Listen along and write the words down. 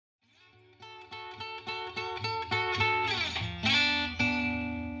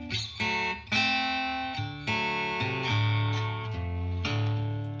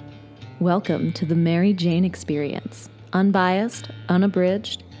Welcome to the Mary Jane Experience. Unbiased,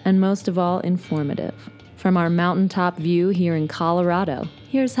 unabridged, and most of all, informative. From our mountaintop view here in Colorado,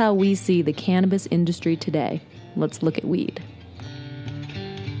 here's how we see the cannabis industry today. Let's look at weed.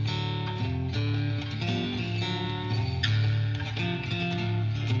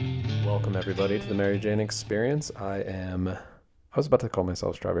 Welcome, everybody, to the Mary Jane Experience. I was about to call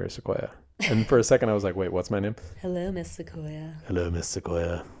myself Strawberry Sequoia. And for a second, I was like, wait, what's my name? Hello, Miss Sequoia. Hello, Miss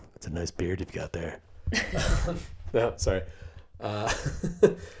Sequoia. It's a nice beard you've got there. No, sorry.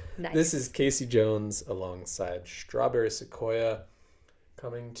 Nice. This is Casey Jones alongside Strawberry Sequoia,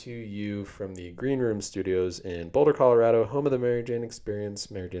 coming to you from the Green Room Studios in Boulder, Colorado, home of the Mary Jane Experience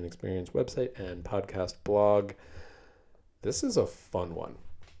website and podcast blog. This is a fun one.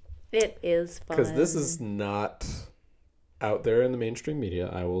 It is fun. Because this is not out there in the mainstream media,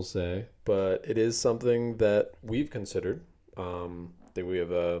 I will say, but it is something that we've considered. That we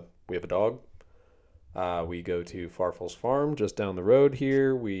have a dog. We go to Farfels Farm just down the road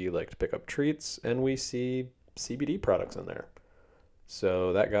here. We like to pick up treats, and we see CBD products in there.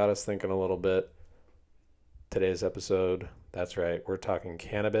 So that got us thinking a little bit. Today's episode, that's right, we're talking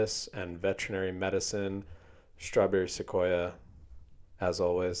cannabis and veterinary medicine. Strawberry Sequoia, as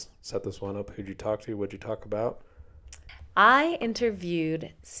always, set this one up. Who'd you talk to? What'd you talk about? I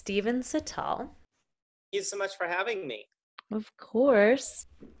interviewed Steven Sattal. Thank you so much for having me. Of course.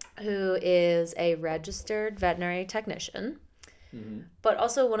 Who is a registered veterinary technician, but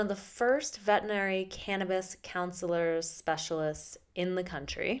also one of the first veterinary cannabis counselors specialists in the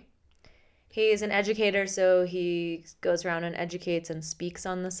country. He's an educator, so he goes around and educates and speaks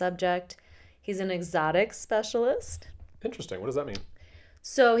on the subject. He's an exotic specialist. Interesting. What does that mean?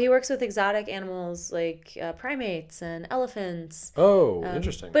 So he works with exotic animals like primates and elephants. Oh,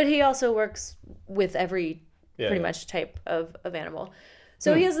 interesting. But he also works with every pretty much type of animal.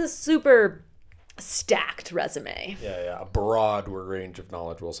 So he has this super stacked resume. Yeah, a broad range of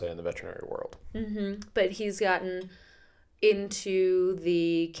knowledge, we'll say, in the veterinary world. But he's gotten into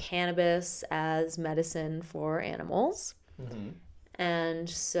the cannabis as medicine for animals. And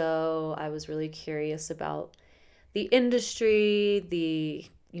so I was really curious about the industry,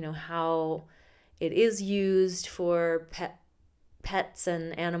 how it is used for pets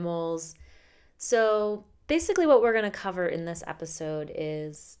and animals. So basically what we're going to cover in this episode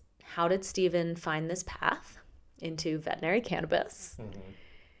is how did Steven find this path into veterinary cannabis?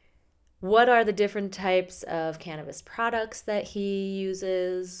 What are the different types of cannabis products that he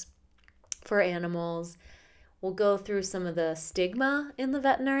uses for animals? We'll go through some of the stigma in the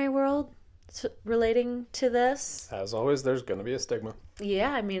veterinary world relating to this. As always, there's going to be a stigma.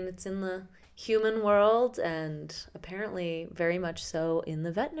 Yeah, I mean, it's in the human world and apparently very much so in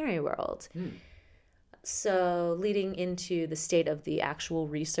the veterinary world. So leading into the state of the actual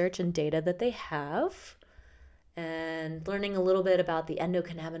research and data that they have, and learning a little bit about the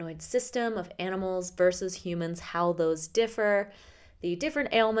endocannabinoid system of animals versus humans, how those differ, the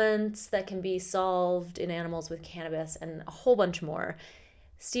different ailments that can be solved in animals with cannabis, and a whole bunch more.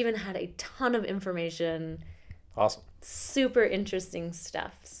 Steven had a ton of information. Awesome. Super interesting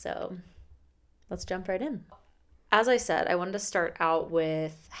stuff. So let's jump right in. As I said, I wanted to start out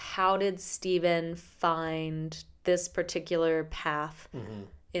with how did Steven find this particular path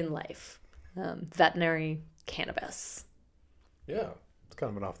in life? Veterinary cannabis. Yeah, it's kind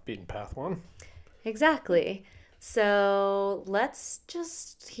of an off the beaten path one. Exactly. So let's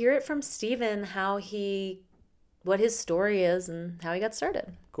just hear it from Steven, what his story is and how he got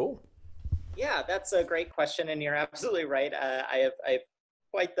started. Cool. Yeah, that's a great question, and you're absolutely right. I have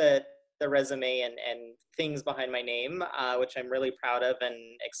quite the resume and things behind my name, which I'm really proud of and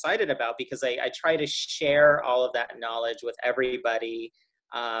excited about, because I try to share all of that knowledge with everybody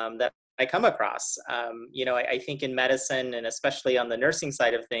that I come across. I think in medicine, and especially on the nursing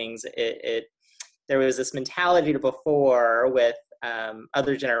side of things, there was this mentality before with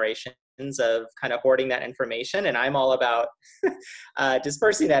other generations of kind of hoarding that information, and I'm all about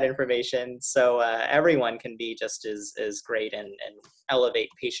dispersing that information so everyone can be just as great and elevate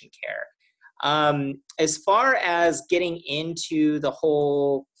patient care. As far as getting into the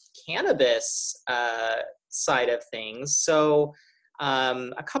whole cannabis side of things, so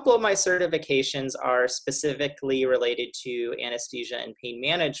a couple of my certifications are specifically related to anesthesia and pain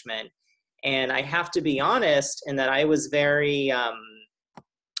management, and I have to be honest in that I was very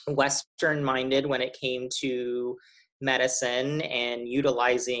Western-minded when it came to medicine and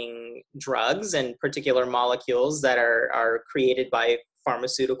utilizing drugs and particular molecules that are created by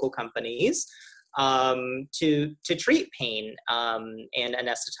pharmaceutical companies to treat pain and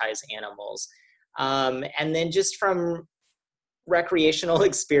anesthetize animals. And then just from recreational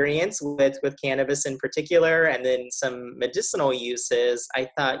experience with cannabis in particular, and then some medicinal uses, I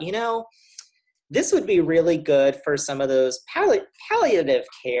thought, this would be really good for some of those palliative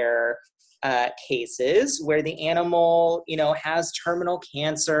care cases where the animal, has terminal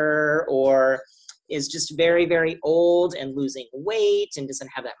cancer or is just very, very old and losing weight and doesn't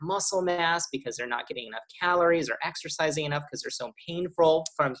have that muscle mass because they're not getting enough calories or exercising enough because they're so painful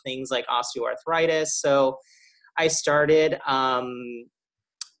from things like osteoarthritis. So I started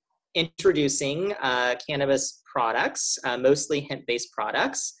introducing cannabis products, mostly hemp-based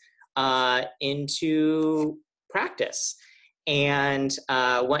products, into practice. And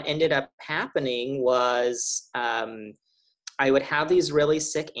what ended up happening was I would have these really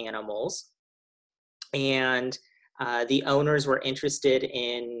sick animals, and the owners were interested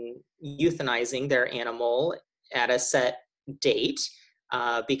in euthanizing their animal at a set date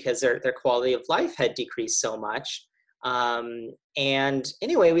because their quality of life had decreased so much. And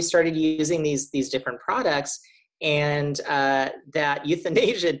anyway, we started using these different products, and that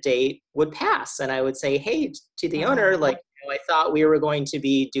euthanasia date would pass. And I would say, hey, to the owner, like, I thought we were going to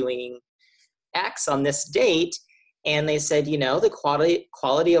be doing X on this date. And they said, the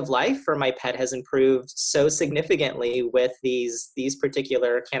quality of life for my pet has improved so significantly with these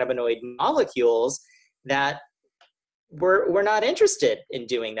particular cannabinoid molecules that we're not interested in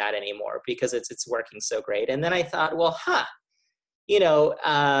doing that anymore because it's working so great. And then I thought, well,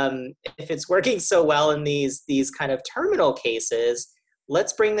 if it's working so well in these kind of terminal cases,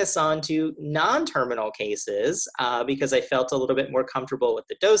 let's bring this on to non-terminal cases because I felt a little bit more comfortable with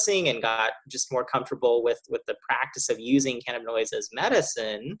the dosing and got just more comfortable with the practice of using cannabinoids as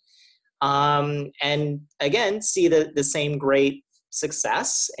medicine. And again, see the same great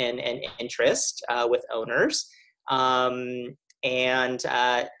success and interest with owners.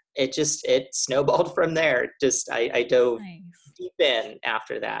 It snowballed from there. I dove deep in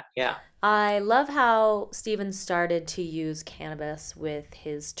after that. Yeah. I love how Steven started to use cannabis with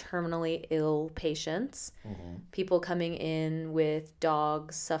his terminally ill patients, people coming in with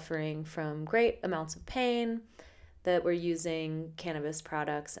dogs suffering from great amounts of pain that were using cannabis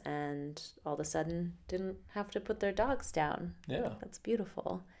products and all of a sudden didn't have to put their dogs down. Yeah. That's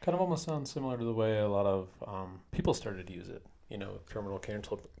beautiful. Kind of almost sounds similar to the way a lot of people started to use it, terminal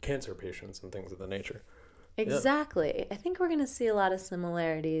cancer patients and things of the nature. Exactly. Yeah. I think we're going to see a lot of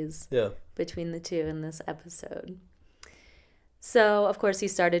similarities between the two in this episode. So, of course, he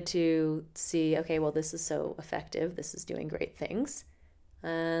started to see, okay, well, this is so effective. This is doing great things.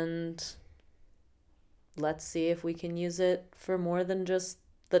 And let's see if we can use it for more than just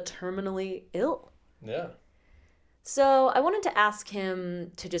the terminally ill. Yeah. So I wanted to ask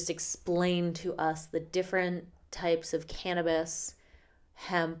him to just explain to us the different types of cannabis,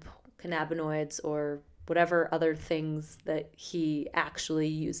 hemp, cannabinoids, or whatever other things that he actually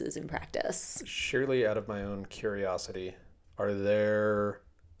uses in practice. Surely, out of my own curiosity, are there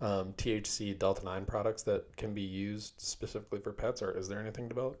THC Delta-9 products that can be used specifically for pets, or is there anything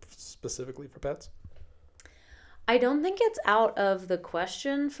developed specifically for pets? I don't think it's out of the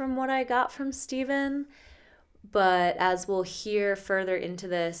question from what I got from Steven, but as we'll hear further into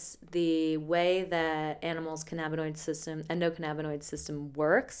this, the way that animals' endocannabinoid system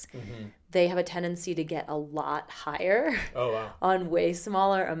works, they have a tendency to get a lot higher on way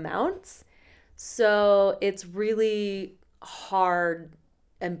smaller amounts. So it's really hard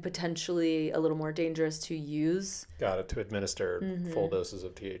and potentially a little more dangerous to use. Got it, to administer full doses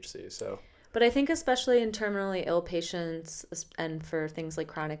of THC. But I think especially in terminally ill patients and for things like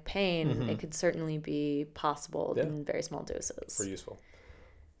chronic pain, it could certainly be possible in very small doses. For useful.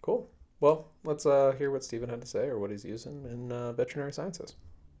 Cool. Well, let's hear what Steven had to say or what he's using in veterinary sciences.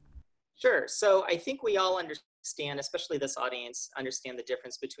 Sure. So I think we all understand, especially this audience, understand the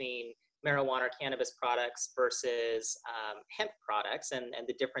difference between marijuana or cannabis products versus hemp products and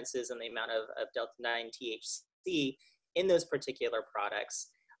the differences in the amount of Delta-9 THC in those particular products.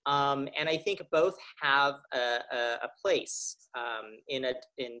 And I think both have a place in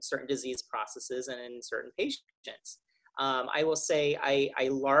certain disease processes and in certain patients. I will say I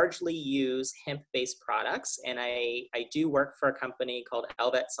largely use hemp-based products, and I do work for a company called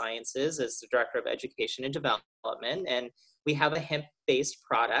Vet Sciences as the Director of Education and Development, and we have a hemp-based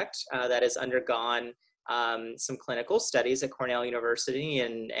product that has undergone some clinical studies at Cornell University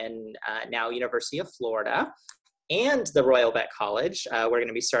and now University of Florida and the Royal Vet College. We're going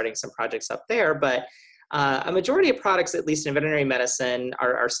to be starting some projects up there, but a majority of products, at least in veterinary medicine,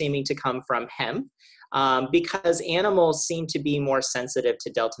 are seeming to come from hemp. Because animals seem to be more sensitive to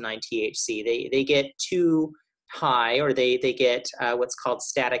Delta-9 THC. They get too high, or they get what's called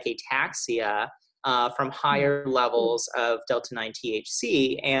static ataxia from higher levels of delta-9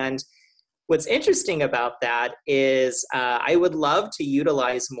 THC. And what's interesting about that is I would love to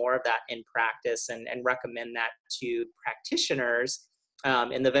utilize more of that in practice and recommend that to practitioners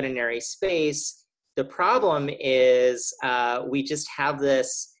in the veterinary space. The problem is we just have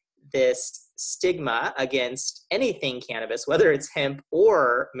this stigma against anything cannabis, whether it's hemp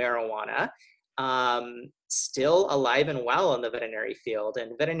or marijuana, still alive and well in the veterinary field.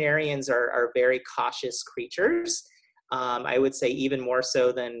 And veterinarians are very cautious creatures. I would say even more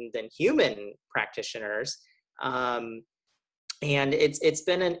so than human practitioners. And it's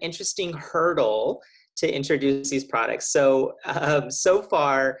been an interesting hurdle to introduce these products. So, so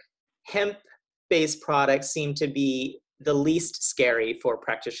far, hemp-based products seem to be the least scary for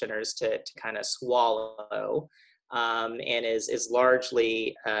practitioners to kind of swallow, and is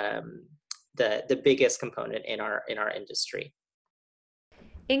largely the biggest component in our industry.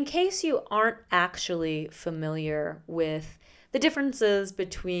 In case you aren't actually familiar with the differences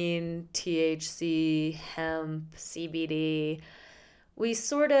between THC, hemp, CBD, we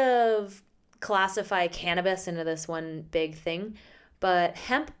sort of classify cannabis into this one big thing, but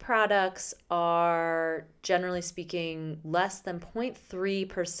hemp products are, generally speaking, less than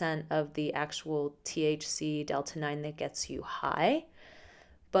 0.3% of the actual THC delta 9 that gets you high,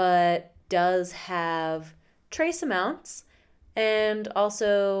 but does have trace amounts and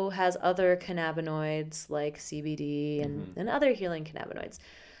also has other cannabinoids like CBD and other healing cannabinoids.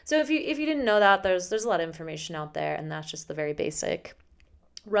 So if you didn't know that, there's a lot of information out there, and that's just the very basic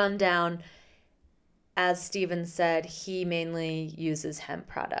rundown. As Steven said, he mainly uses hemp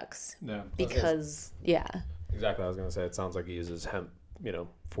products. Yeah. Because, Exactly. I was going to say, it sounds like he uses hemp,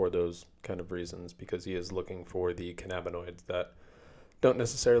 for those kind of reasons, because he is looking for the cannabinoids that don't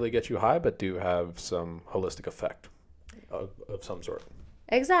necessarily get you high, but do have some holistic effect of some sort.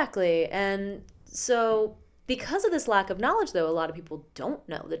 Exactly. And so because of this lack of knowledge, though, a lot of people don't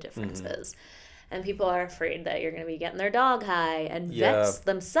know the differences. And people are afraid that you're going to be getting their dog high. And vets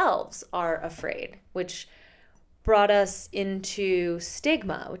themselves are afraid, which brought us into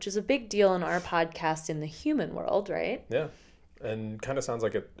stigma, which is a big deal in our podcast in the human world, right? Yeah. And kind of sounds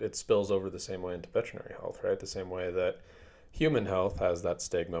like it spills over the same way into veterinary health, right? The same way that human health has that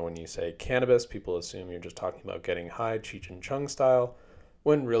stigma. When you say cannabis, people assume you're just talking about getting high, Cheech and Chong style,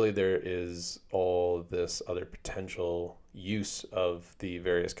 when really there is all this other potential use of the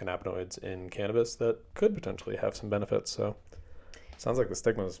various cannabinoids in cannabis that could potentially have some benefits. So sounds like the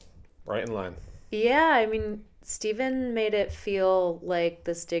stigma's right in line. Yeah, I mean, Steven made it feel like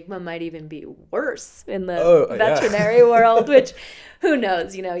the stigma might even be worse in the veterinary world, which who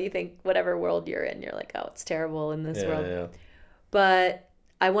knows, you think whatever world you're in, you're like, oh, it's terrible in this world. Yeah. But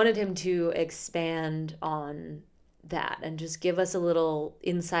I wanted him to expand on that and just give us a little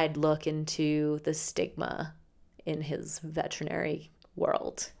inside look into the stigma in his veterinary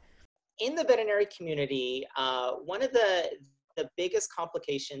world. In the veterinary community, one of the biggest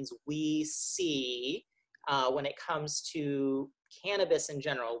complications we see when it comes to cannabis in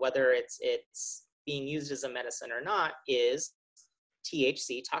general, whether it's being used as a medicine or not, is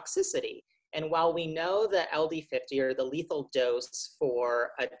THC toxicity. And while we know that LD50, or the lethal dose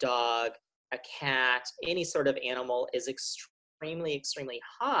for a dog, a cat, any sort of animal, is extremely, extremely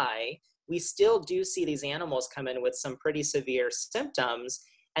high, we still do see these animals come in with some pretty severe symptoms.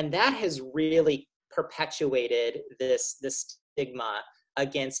 And that has really perpetuated this stigma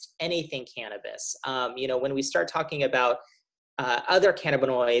against anything cannabis. When we start talking about other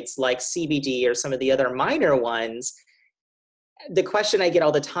cannabinoids like CBD or some of the other minor ones, the question I get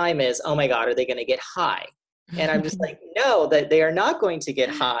all the time is, oh my God, are they going to get high? And I'm just like, no, that they are not going to get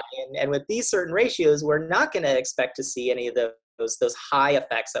high. And with these certain ratios, we're not going to expect to see any of those high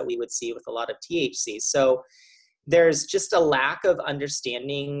effects that we would see with a lot of THC. So there's just a lack of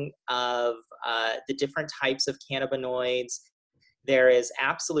understanding of the different types of cannabinoids. There is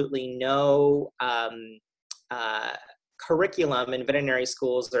absolutely no curriculum in veterinary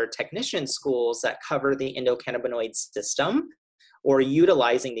schools or technician schools that cover the endocannabinoid system or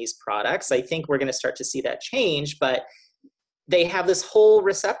utilizing these products. I think we're going to start to see that change, but they have this whole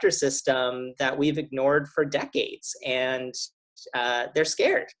receptor system that we've ignored for decades, and they're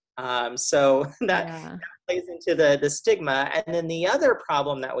scared. So that plays into the stigma. And then the other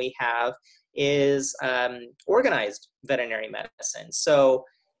problem that we have is organized veterinary medicine. So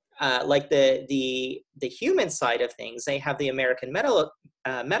like the human side of things, they have the American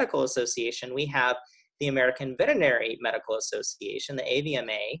Medical Association. We have the American Veterinary Medical Association, the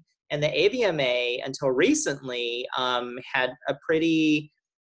AVMA. And the AVMA, until recently, had a pretty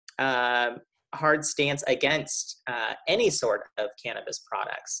hard stance against any sort of cannabis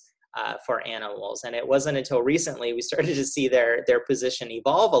products. for animals. And it wasn't until recently we started to see their position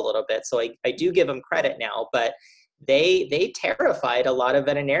evolve a little bit. So I do give them credit now, but they terrified a lot of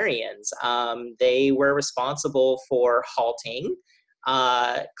veterinarians. They were responsible for halting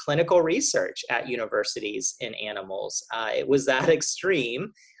clinical research at universities in animals. It was that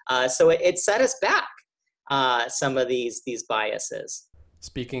extreme. So it set us back, some of these biases.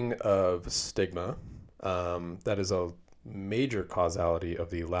 Speaking of stigma, that is a major causality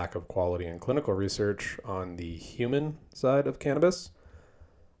of the lack of quality in clinical research on the human side of cannabis.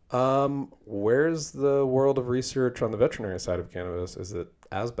 Where's the world of research on the veterinary side of cannabis? Is it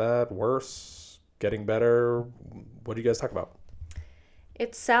as bad, worse, getting better? What do you guys talk about?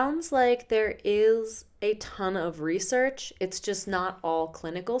 It sounds like there is a ton of research. It's just not all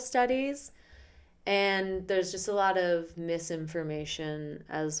clinical studies. And there's just a lot of misinformation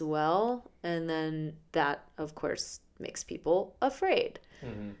as well. And then that, of course, makes people afraid.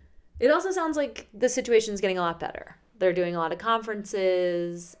 Mm-hmm. It also sounds like the situation's getting a lot better. They're doing a lot of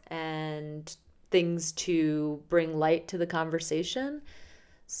conferences and things to bring light to the conversation.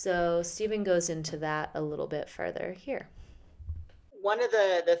 So Stephen goes into that a little bit further here. One of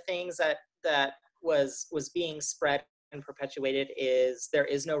the things that was being spread and perpetuated is there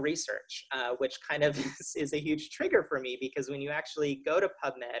is no research, which kind of is a huge trigger for me, because when you actually go to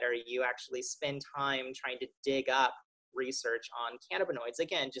PubMed or you actually spend time trying to dig up research on cannabinoids,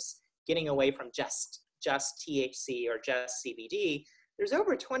 again, just getting away from just THC or just CBD, there's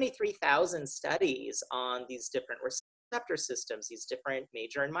over 23,000 studies on these different receptor systems, these different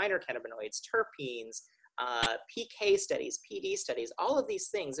major and minor cannabinoids, terpenes, PK studies, PD studies, all of these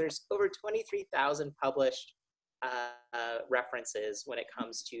things. There's over 23,000 published references when it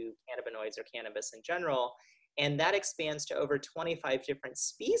comes to cannabinoids or cannabis in general. And that expands to over 25 different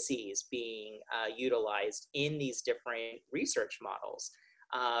species being utilized in these different research models,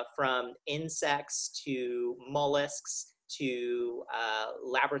 from insects to mollusks to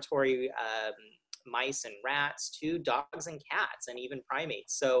laboratory mice and rats to dogs and cats and even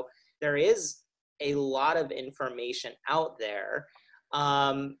primates. So there is a lot of information out there.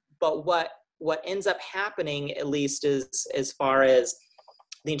 But what ends up happening, at least as far as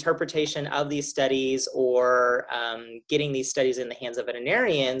the interpretation of these studies or getting these studies in the hands of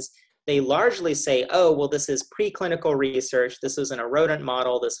veterinarians, they largely say, oh, well, this is preclinical research. This was in a rodent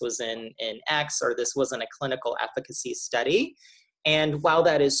model. This was in X, or this wasn't a clinical efficacy study. And while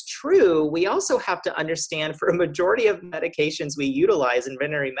that is true, we also have to understand for a majority of medications we utilize in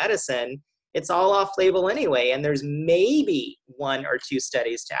veterinary medicine, it's all off-label anyway. And there's maybe 1 or 2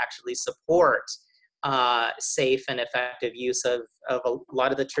 studies to actually support safe and effective use of a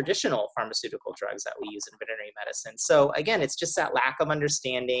lot of the traditional pharmaceutical drugs that we use in veterinary medicine. So again, it's just that lack of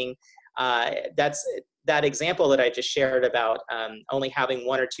understanding. That's that example that I just shared about only having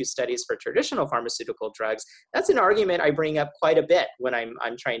 1 or 2 studies for traditional pharmaceutical drugs. That's an argument I bring up quite a bit when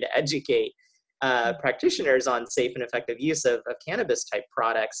I'm trying to educate practitioners on safe and effective use of cannabis type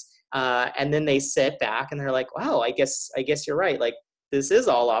products. And then they sit back and they're like, wow, I guess you're right. Like, this is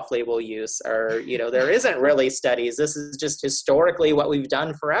all off-label use, or, there isn't really studies. This is just historically what we've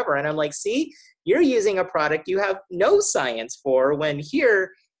done forever. And I'm like, see, you're using a product you have no science for, when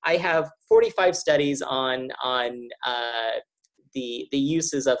here I have 45 studies on the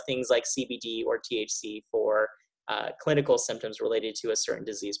uses of things like CBD or THC for clinical symptoms related to a certain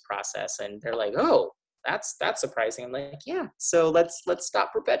disease process. And they're like, oh, that's surprising. I'm like, yeah. So let's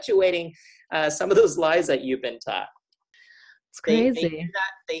stop perpetuating some of those lies that you've been taught. It's crazy.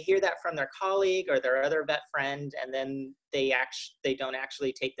 They hear that from their colleague or their other vet friend, and then they don't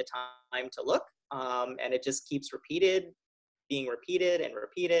actually take the time to look, and it just keeps being repeated,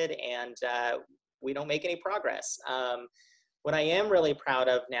 and we don't make any progress. What I am really proud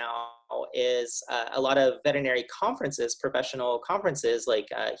of now is a lot of veterinary conferences, professional conferences, like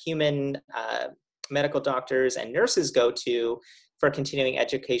human medical doctors and nurses go to for continuing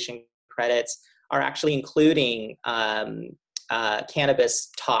education credits, are actually including cannabis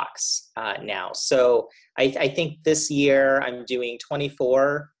talks now. So I think this year I'm doing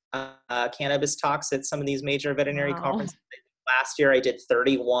 24 cannabis talks at some of these major veterinary conferences. Last year I did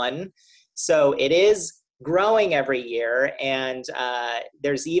 31. So it is growing every year. And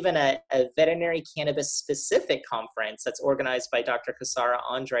there's even a veterinary cannabis specific conference that's organized by Dr. Kasara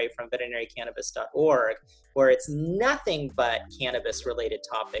Andre from veterinaricannabis.org, where it's nothing but cannabis related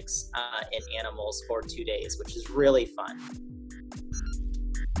topics in animals for 2 days, which is really fun.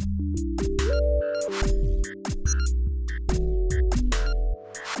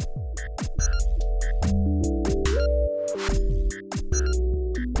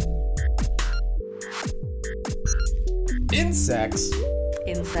 Insects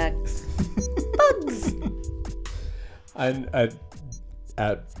insects, bugs. I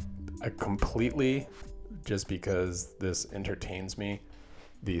completely, just because this entertains me,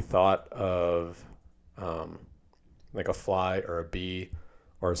 the thought of like a fly or a bee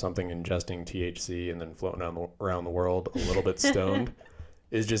or something ingesting THC and then floating around the world a little bit stoned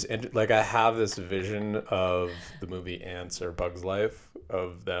is just like, I have this vision of the movie Ants or Bug's Life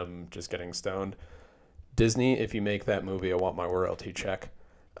of them just getting stoned. Disney, if you make that movie, I want my royalty check.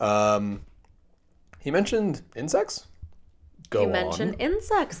 He mentioned insects. He mentioned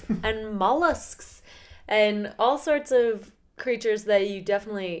insects and mollusks and all sorts of creatures that you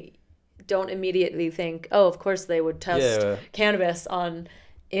definitely don't immediately think, oh, of course they would test cannabis on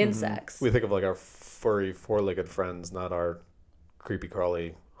insects. We think of like our furry four-legged friends, not our creepy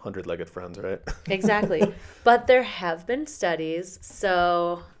crawly 100-legged friends, right? Exactly. But there have been studies,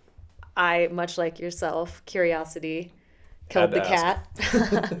 so I, much like yourself, curiosity killed the cat.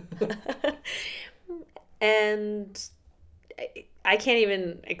 And I can't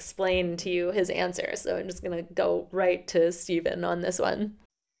even explain to you his answer, so I'm just going to go right to Stephen on this one.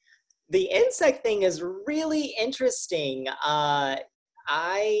 The insect thing is really interesting.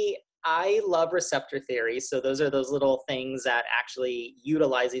 I love receptor theory. So those are those little things that actually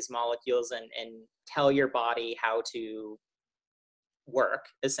utilize these molecules and tell your body how to work,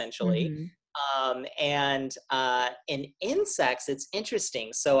 essentially. Mm-hmm. And in insects, it's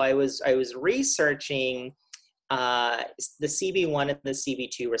interesting. So I was researching the CB1 and the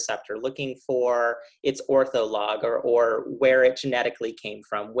CB2 receptor, looking for its ortholog or where it genetically came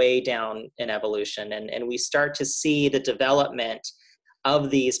from, way down in evolution. And we start to see the development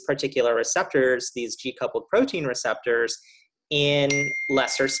of these particular receptors, these G-coupled protein receptors, in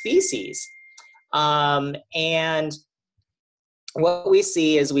lesser species. And what we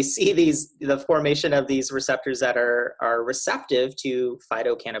see is the formation of these receptors that are receptive to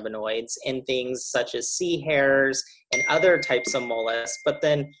phytocannabinoids in things such as sea hares and other types of mollusks. But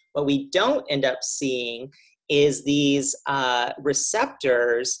then what we don't end up seeing is these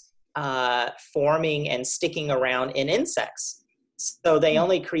receptors forming and sticking around in insects. So they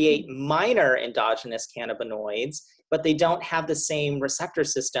only create minor endogenous cannabinoids, but they don't have the same receptor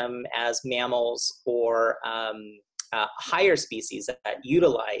system as mammals or higher species that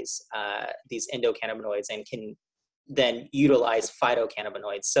utilize these endocannabinoids and can then utilize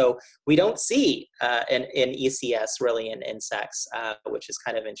phytocannabinoids. So we don't see an ECS really in insects, which is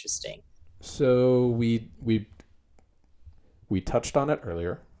kind of interesting. So we touched on it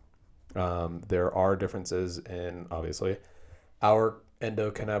earlier. There are differences in, obviously, our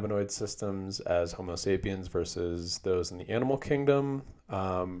endocannabinoid systems as Homo sapiens versus those in the animal kingdom.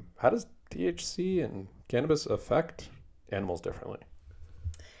 How does THC and cannabis affect animals differently?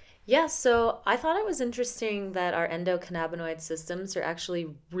 Yeah, so I thought it was interesting that our endocannabinoid systems are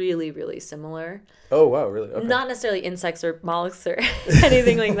actually really, really similar. Oh, wow, really? Okay. Not necessarily insects or mollusks or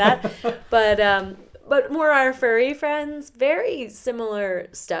anything like that, but more our furry friends, very similar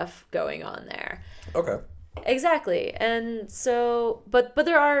stuff going on there. Okay. Exactly. And so, but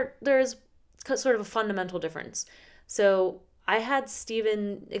there's sort of a fundamental difference. So I had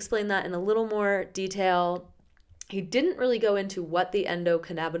Stephen explain that in a little more detail. He didn't really go into what the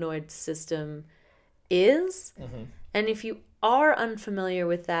endocannabinoid system is. Mm-hmm. And if you are unfamiliar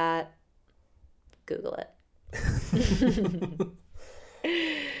with that, Google it.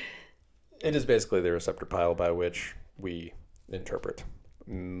 It is basically the receptor pile by which we interpret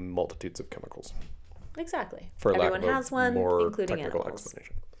multitudes of chemicals. Exactly. For Everyone lack of has one, more including technical animals.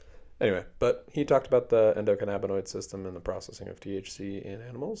 explanation. Anyway, but he talked about the endocannabinoid system and the processing of THC in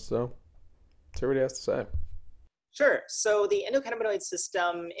animals. So, let's hear what he has to say. Sure. So the endocannabinoid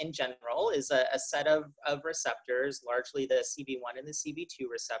system in general is a set of receptors, largely the CB1 and the CB2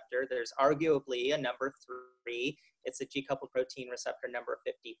 receptor. There's arguably a number 3. It's a G-coupled protein receptor number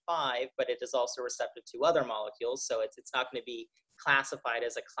 55, but it is also receptive to other molecules. So it's not going to be classified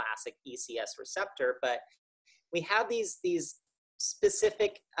as a classic ECS receptor, but we have these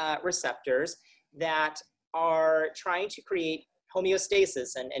specific receptors that are trying to create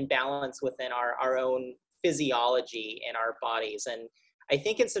homeostasis and balance within our own physiology in our bodies. And I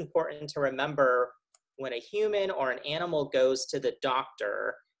think it's important to remember when a human or an animal goes to the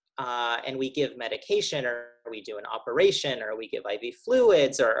doctor and we give medication or we do an operation or we give IV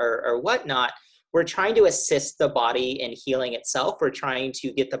fluids or whatnot, we're trying to assist the body in healing itself. We're trying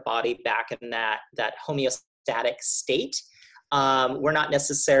to get the body back in that homeostatic state. We're not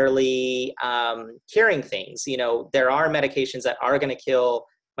necessarily curing things. You know, there are medications that are going to kill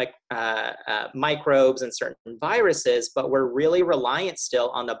microbes and certain viruses, but we're really reliant still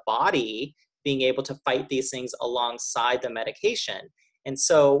on the body being able to fight these things alongside the medication. And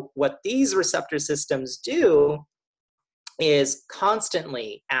so what these receptor systems do is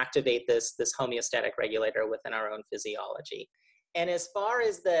constantly activate this homeostatic regulator within our own physiology. And as far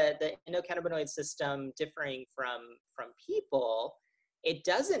as the endocannabinoid system differing from people, it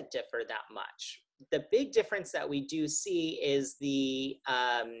doesn't differ that much. The big difference that we do see is the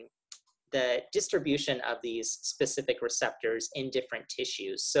distribution of these specific receptors in different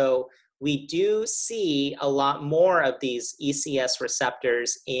tissues. So we do see a lot more of these ECS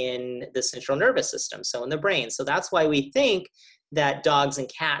receptors in the central nervous system, so in the brain. So that's why we think that dogs and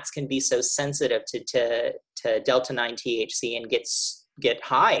cats can be so sensitive to delta-9 THC and get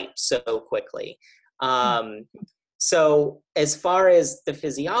high so quickly. So as far as the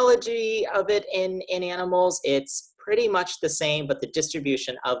physiology of it in animals, it's pretty much the same, but the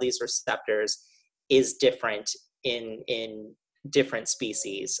distribution of these receptors is different in different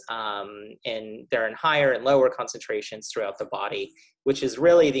species. And they're in higher and lower concentrations throughout the body, which is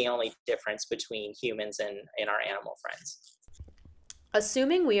really the only difference between humans and our animal friends.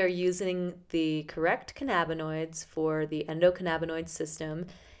 Assuming we are using the correct cannabinoids for the endocannabinoid system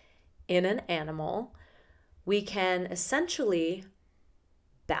in an animal, we can essentially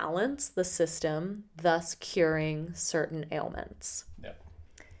balance the system, thus curing certain ailments. Yep.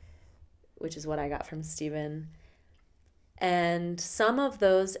 Which is what I got from Stephen. And some of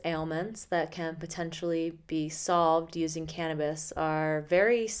those ailments that can potentially be solved using cannabis are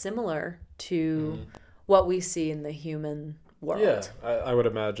very similar to what we see in the human world. Yeah, I would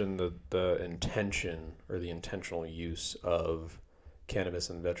imagine the intention or the intentional use of cannabis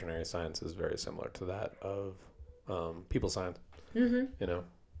in veterinary science is very similar to that of people science. You know,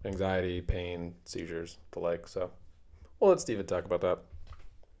 anxiety, pain, seizures, the like. So we'll let Stephen talk about that.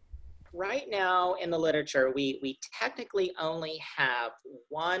 Right now in the literature, we technically only have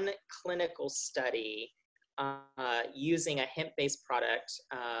one clinical study using a hemp-based product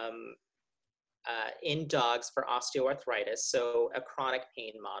in dogs for osteoarthritis, so a chronic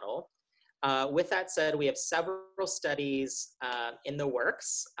pain model. With that said, we have several studies in the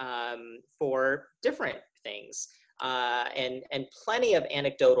works for different things, and plenty of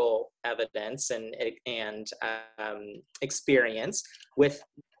anecdotal evidence and experience with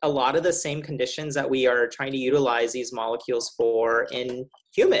a lot of the same conditions that we are trying to utilize these molecules for in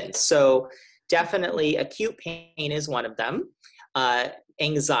humans. So definitely acute pain is one of them.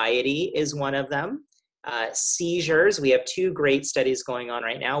 Anxiety is one of them. Seizures, we have two great studies going on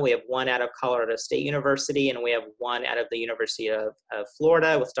right now. We have one out of Colorado State University, and we have one out of the University of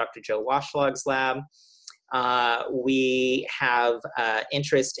Florida with Dr. Joe Washlog's lab. We have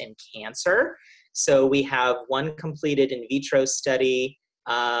interest in cancer. So we have one completed in vitro study,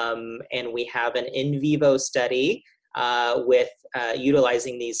 and we have an in vivo study with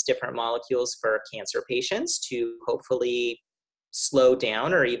utilizing these different molecules for cancer patients to hopefully slow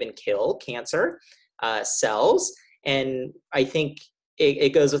down or even kill cancer cells. And I think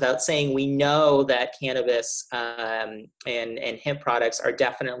it goes without saying, we know that cannabis and hemp products are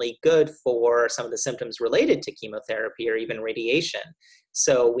definitely good for some of the symptoms related to chemotherapy or even radiation.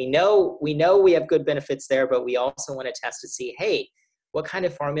 So we know we have good benefits there, but we also want to test to see, hey, what kind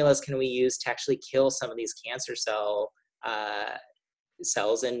of formulas can we use to actually kill some of these cancer cells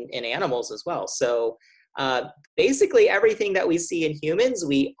in animals as well? So basically everything that we see in humans,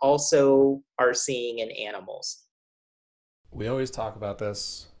 we also are seeing in animals. We always talk about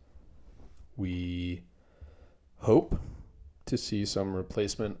this. We hope to see some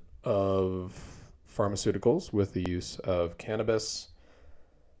replacement of pharmaceuticals with the use of cannabis.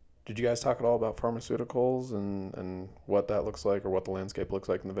 Did you guys talk at all about pharmaceuticals and what that looks like or what the landscape looks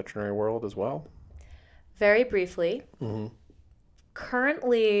like in the veterinary world as well? Very briefly.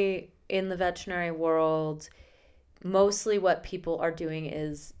 Currently in the veterinary world, mostly what people are doing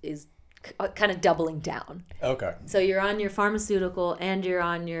is kind of doubling down. Okay. So you're on your pharmaceutical and you're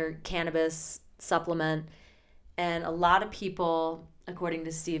on your cannabis supplement, and a lot of people, according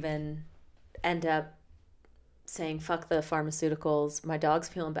to Stephen, end up saying, fuck the pharmaceuticals, my dog's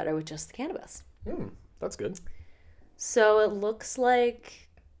feeling better with just the cannabis. That's good. So it looks like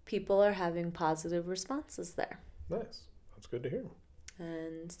people are having positive responses there. Nice. That's good to hear.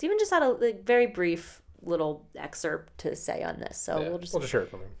 And Stephen just had a very brief little excerpt to say on this, so we'll just hear it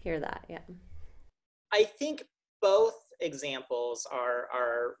from him. Hear that, yeah. I think both examples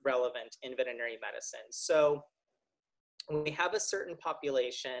are relevant in veterinary medicine. So we have a certain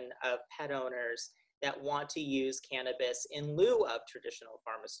population of pet owners that want to use cannabis in lieu of traditional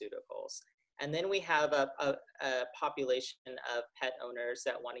pharmaceuticals. And then we have a population of pet owners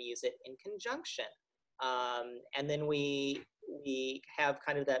that want to use it in conjunction. And then we have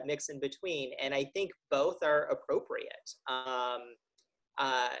kind of that mix in between. And I think both are appropriate.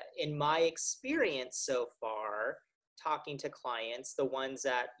 in my experience so far, talking to clients, the ones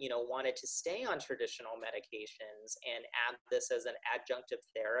that, wanted to stay on traditional medications and add this as an adjunctive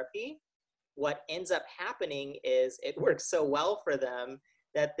therapy, what ends up happening is it works so well for them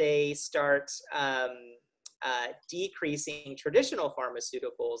that they start decreasing traditional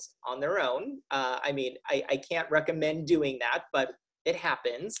pharmaceuticals on their own. I can't recommend doing that, but it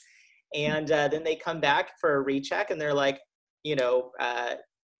happens. And then they come back for a recheck and they're like,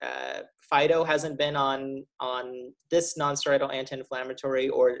 Fido hasn't been on this nonsteroidal anti-inflammatory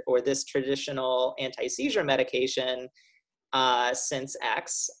or this traditional anti-seizure medication since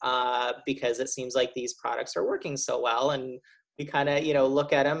X, because it seems like these products are working so well. And we kind of,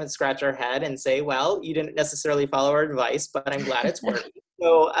 look at them and scratch our head and say, well, you didn't necessarily follow our advice, but I'm glad it's working.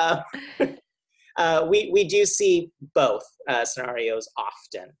 So we do see both scenarios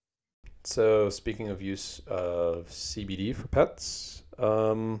often. So speaking of use of CBD for pets,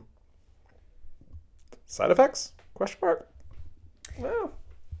 side effects? Question mark. Well,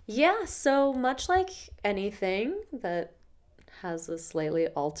 Yeah, so much like anything that has a slightly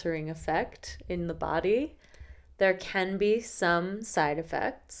altering effect in the body, there can be some side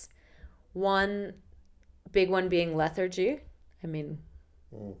effects. One big one being lethargy. I mean,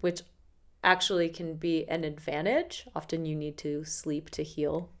 which actually can be an advantage. Often you need to sleep to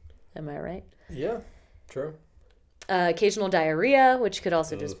heal. Am I right? yeah, true. Occasional diarrhea, which could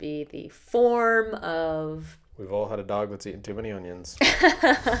also just be the form of. We've all had a dog that's eaten too many onions.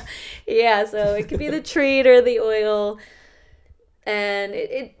 Yeah, so it could be the treat or the oil. And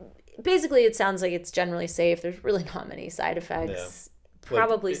it basically, it sounds like it's generally safe. There's really not many side effects. Yeah.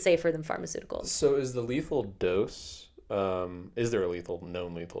 Probably safer than pharmaceuticals. So is the lethal dose, is there a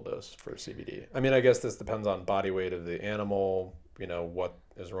known lethal dose for CBD? I mean, I guess this depends on body weight of the animal, what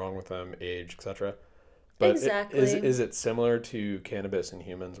is wrong with them, age, etc. But exactly. Is it similar to cannabis in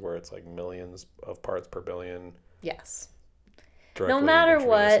humans where it's like millions of parts per billion? Yes. No matter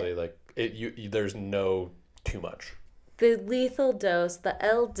what. Like there's no too much. The lethal dose, the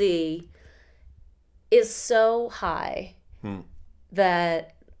LD, is so high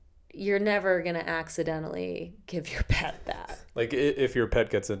that you're never going to accidentally give your pet that. Like if your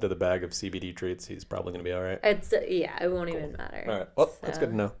pet gets into the bag of CBD treats, he's probably going to be all right. It won't even matter. All right. Well, that's good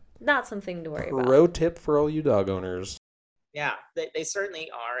to know. Not something to worry about. Pro tip for all you dog owners. Yeah, they certainly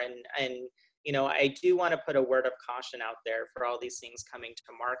are. And I do want to put a word of caution out there for all these things coming to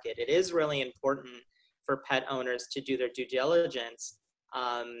market. It is really important for pet owners to do their due diligence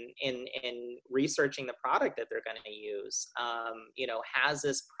in researching the product that they're going to use. Has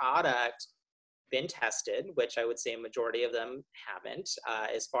this product been tested, which I would say a majority of them haven't,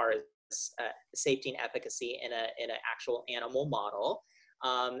 as far as safety and efficacy in an actual animal model.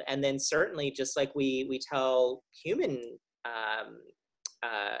 And then certainly, just like we tell human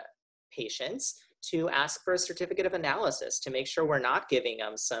patients to ask for a certificate of analysis to make sure we're not giving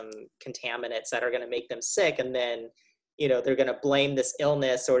them some contaminants that are going to make them sick, and then they're going to blame this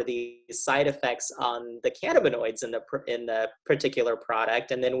illness or the side effects on the cannabinoids in the particular product,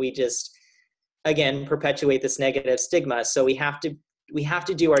 and then we just again perpetuate this negative stigma. So we have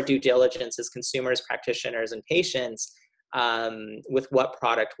to do our due diligence as consumers, practitioners, and patients with what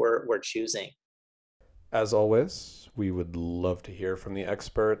product we're choosing. As always, we would love to hear from the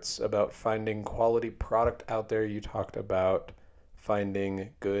experts about finding quality product out there. You talked about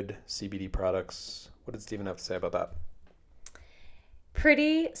finding good CBD products. What did Stephen have to say about that?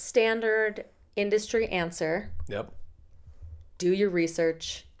 Pretty standard industry answer. Yep. Do your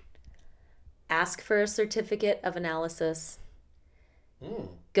research. Ask for a certificate of analysis.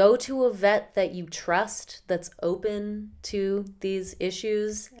 Go to a vet that you trust that's open to these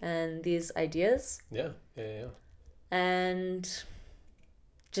issues and these ideas. Yeah. And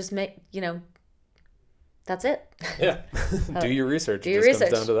just that's it. Yeah. Do your research. It just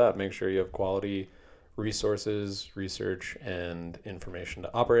comes down to that. Make sure you have quality resources, research, and information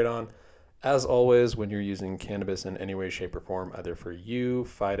to operate on. As always, when you're using cannabis in any way, shape, or form, either for you,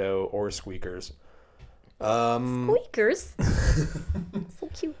 Fido, or Squeakers. Squeakers? So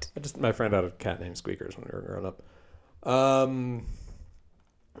cute. My friend had a cat named Squeakers when we were growing up.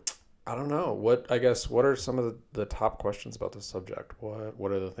 I don't know. What are some of the top questions about this subject?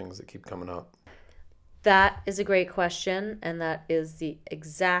 What are the things that keep coming up? That is a great question, and that is the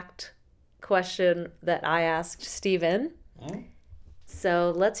exact question that I asked Stephen.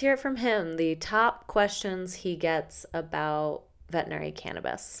 So let's hear it from him. The top questions he gets about veterinary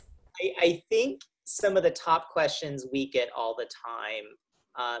cannabis. I think some of the top questions we get all the time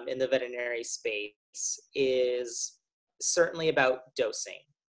in the veterinary space is certainly about dosing.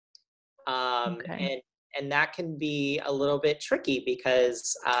 And that can be a little bit tricky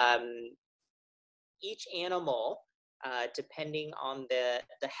because each animal, depending on the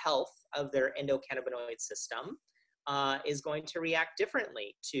health of their endocannabinoid system, is going to react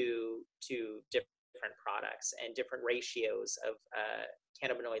differently to different products and different ratios of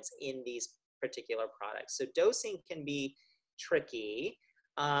cannabinoids in these particular products. So dosing can be tricky,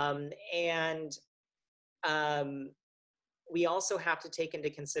 and we also have to take into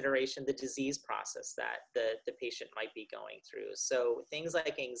consideration the disease process that the patient might be going through. So things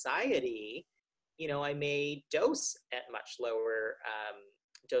like anxiety, I may dose at much lower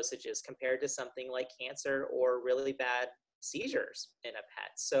dosages compared to something like cancer or really bad seizures in a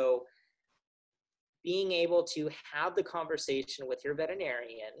pet. So being able to have the conversation with your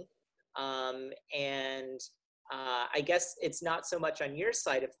veterinarian, and I guess it's not so much on your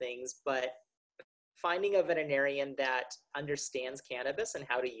side of things, but finding a veterinarian that understands cannabis and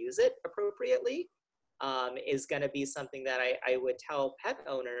how to use it appropriately is going to be something that I would tell pet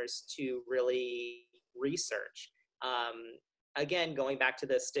owners to really research. Again, going back to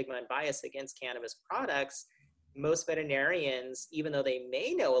the stigma and bias against cannabis products, most veterinarians, even though they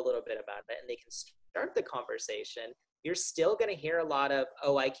may know a little bit about it and they can start the conversation, you're still going to hear a lot of,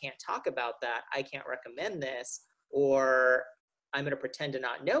 oh, I can't talk about that, I can't recommend this, or I'm going to pretend to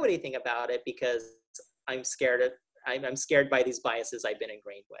not know anything about it because I'm scared by these biases I've been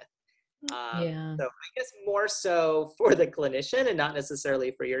ingrained with. Yeah. So I guess more so for the clinician and not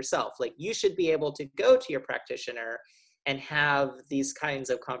necessarily for yourself. Like, you should be able to go to your practitioner and have these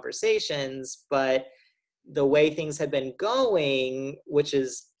kinds of conversations, but the way things have been going, which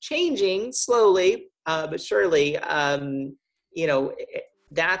is changing slowly, but surely,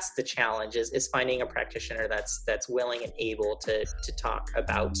 that's the challenge is finding a practitioner that's willing and able to talk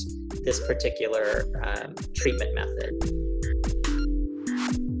about this particular treatment method.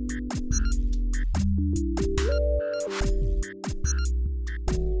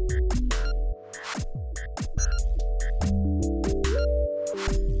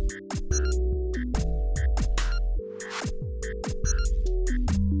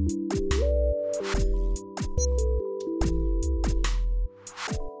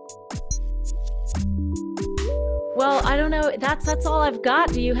 Well, I don't know. That's all I've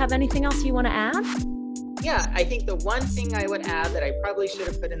got. Do you have anything else you want to add? Yeah, I think the one thing I would add that I probably should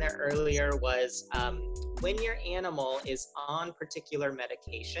have put in there earlier was when your animal is on particular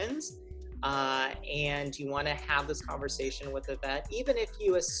medications and you want to have this conversation with the vet, even if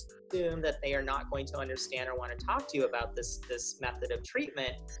you assume that they are not going to understand or want to talk to you about this method of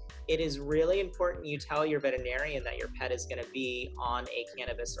treatment, it is really important you tell your veterinarian that your pet is going to be on a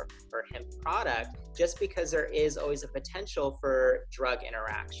cannabis or hemp product, just because there is always a potential for drug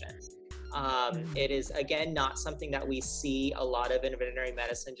interaction. It is, again, not something that we see a lot of in veterinary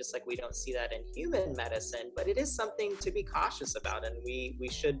medicine, just like we don't see that in human medicine, but it is something to be cautious about, and we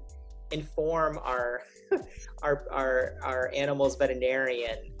should inform our animals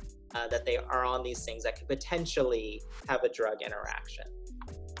veterinarian that they are on these things that could potentially have a drug interaction.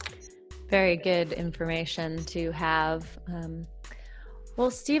 Very good information to have.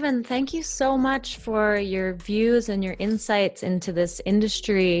 Well, Stephen, thank you so much for your views and your insights into this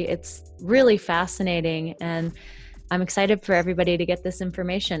industry. It's really fascinating, and I'm excited for everybody to get this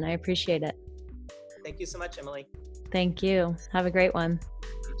information. I appreciate it. Thank you so much, Emily. Thank you. Have a great one.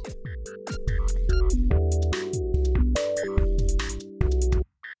 You too.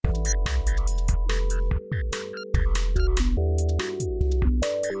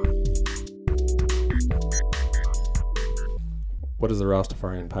 What does the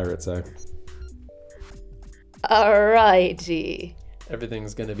Rastafarian pirate say? Alrighty.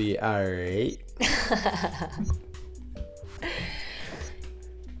 Everything's gonna be alright.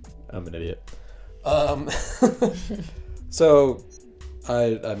 I'm an idiot. So,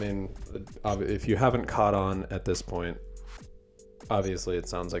 I mean, if you haven't caught on at this point, obviously it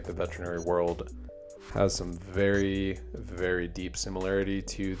sounds like the veterinary world has some very, very deep similarity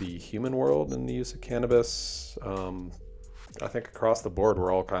to the human world in the use of cannabis. I think across the board,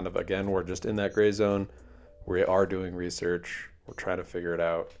 we're all kind of, again, we're just in that gray zone. We are doing research. We're trying to figure it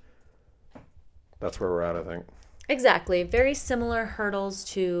out. That's where we're at, I think. Exactly. Very similar hurdles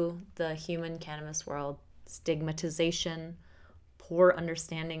to the human cannabis world. Stigmatization, poor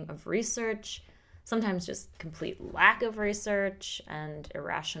understanding of research, sometimes just complete lack of research, and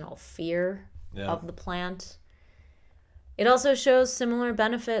irrational fear of the plant. It also shows similar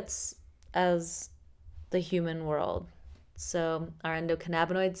benefits as the human world. So our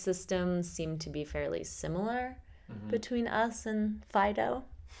endocannabinoid systems seem to be fairly similar between us and Fido.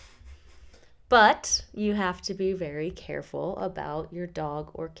 But you have to be very careful about your dog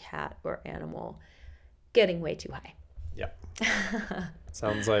or cat or animal getting way too high. Yeah.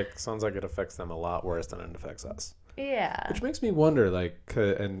 Sounds like it affects them a lot worse than it affects us. Yeah. Which makes me wonder, like,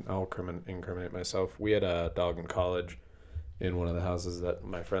 and I'll incriminate myself. We had a dog in college in one of the houses that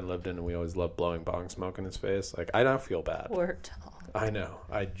my friend lived in, and we always loved blowing bong smoke in his face. Like, I don't feel bad. Poor dog. I know.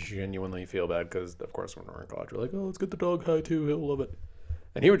 I genuinely feel bad because, of course, when we're in college, we're like, oh, let's get the dog high too. He'll love it.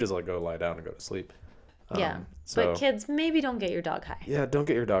 And he would just, like, go lie down and go to sleep. Yeah. But kids, maybe don't get your dog high. Yeah, don't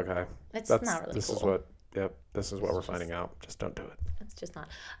get your dog high. That's not really this cool. This is what we're finding out. Just don't do it. It's just not.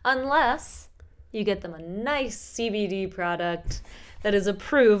 Unless you get them a nice CBD product that is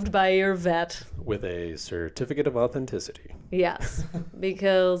approved by your vet. With a certificate of authenticity. Yes.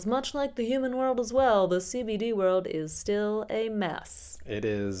 Because much like the human world as well, the CBD world is still a mess. It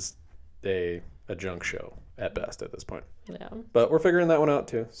is a junk show at best at this point. Yeah. But we're figuring that one out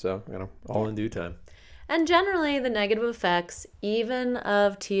too. So, all in due time. And generally, the negative effects, even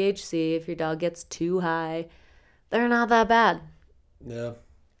of THC, if your dog gets too high, they're not that bad. Yeah.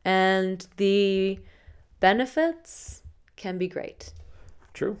 And the benefits can be great.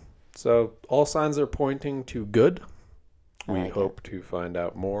 True. So all signs are pointing to good. We like hope to find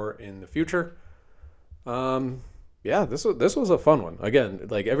out more in the future. Yeah, this was a fun one. Again,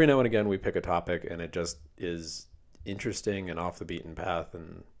 like every now and again we pick a topic and it just is interesting and off the beaten path,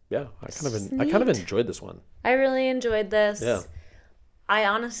 and yeah, I kind of enjoyed this one. I really enjoyed this. Yeah. I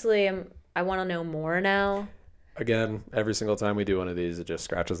honestly I want to know more now. Again, every single time we do one of these, it just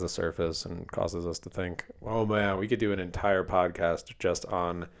scratches the surface and causes us to think, oh man, we could do an entire podcast just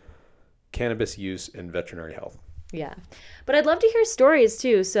on cannabis use in veterinary health. Yeah. But I'd love to hear stories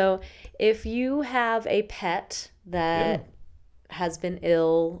too. So if you have a pet that has been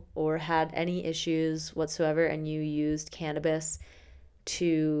ill or had any issues whatsoever and you used cannabis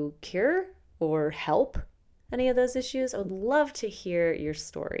to cure or help any of those issues, I would love to hear your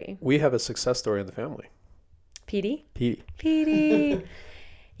story. We have a success story in the family. Petey? Petey.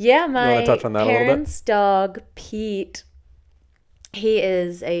 Yeah, my touch on that a little bit? parents' dog, Pete, he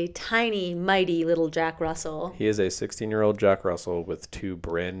is a tiny, mighty little Jack Russell. He is a 16-year-old Jack Russell with 2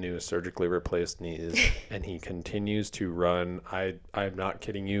 brand new surgically replaced knees, and he continues to run, I'm not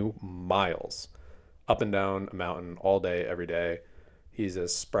kidding you, miles up and down a mountain all day, every day. He's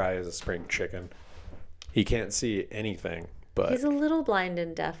as spry as a spring chicken. He can't see anything, but He's a little blind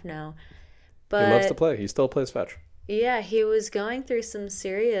and deaf now. he loves to play. He still plays fetch. Yeah, he was going through some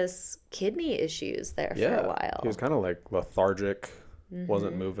serious kidney issues there for a while. He was kind of like lethargic,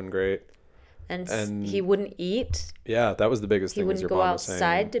 wasn't moving great. And he wouldn't eat. Yeah, that was the biggest thing. He wouldn't go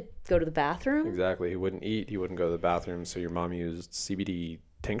outside to go to the bathroom. Exactly. He wouldn't eat. He wouldn't go to the bathroom. So your mom used CBD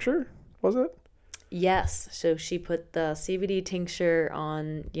tincture, was it? Yes. So she put the CBD tincture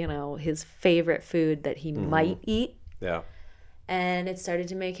on, his favorite food that he might eat. Yeah. And it started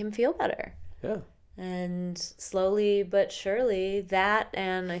to make him feel better. Yeah. And slowly but surely that,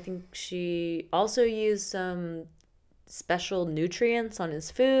 and I think she also used some special nutrients on his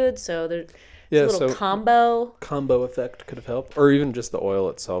food. So there's a little combo effect could have helped, or even just the oil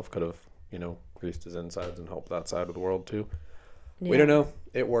itself could have, greased his insides and helped that side of the world too. Yeah. We don't know.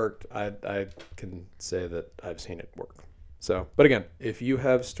 It worked. I can say that I've seen it work. So, but again, if you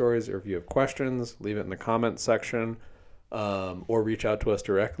have stories or if you have questions, leave it in the comments section, or reach out to us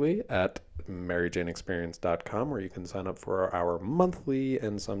directly at maryjaneexperience.com, where you can sign up for our monthly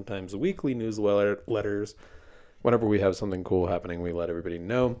and sometimes weekly newsletters. Whenever we have something cool happening, we let everybody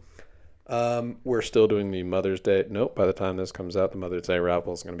know. We're still doing the Mother's Day. Nope, by the time this comes out, the Mother's Day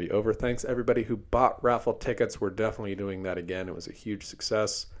raffle is going to be over. Thanks everybody who bought raffle tickets. We're definitely doing that again. It was a huge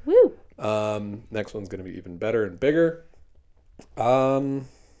success. Woo! Next one's going to be even better and bigger.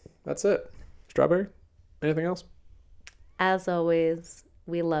 That's it. Strawberry, anything else? As always,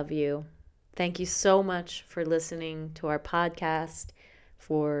 we love you. Thank you so much for listening to our podcast,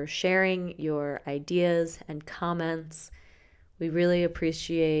 for sharing your ideas and comments. We really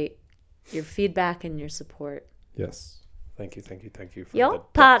appreciate your feedback and your support. Yes. Thank you. For Yo,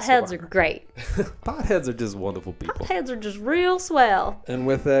 potheads are great. Potheads are just wonderful people. Potheads are just real swell. And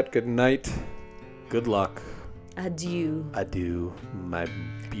with that, good night. Good luck. Adieu. Adieu, my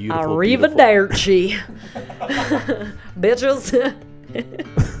beautiful, Arrivederci. Bitches.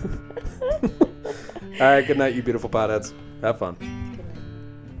 All right, good night, you beautiful potheads. Have fun.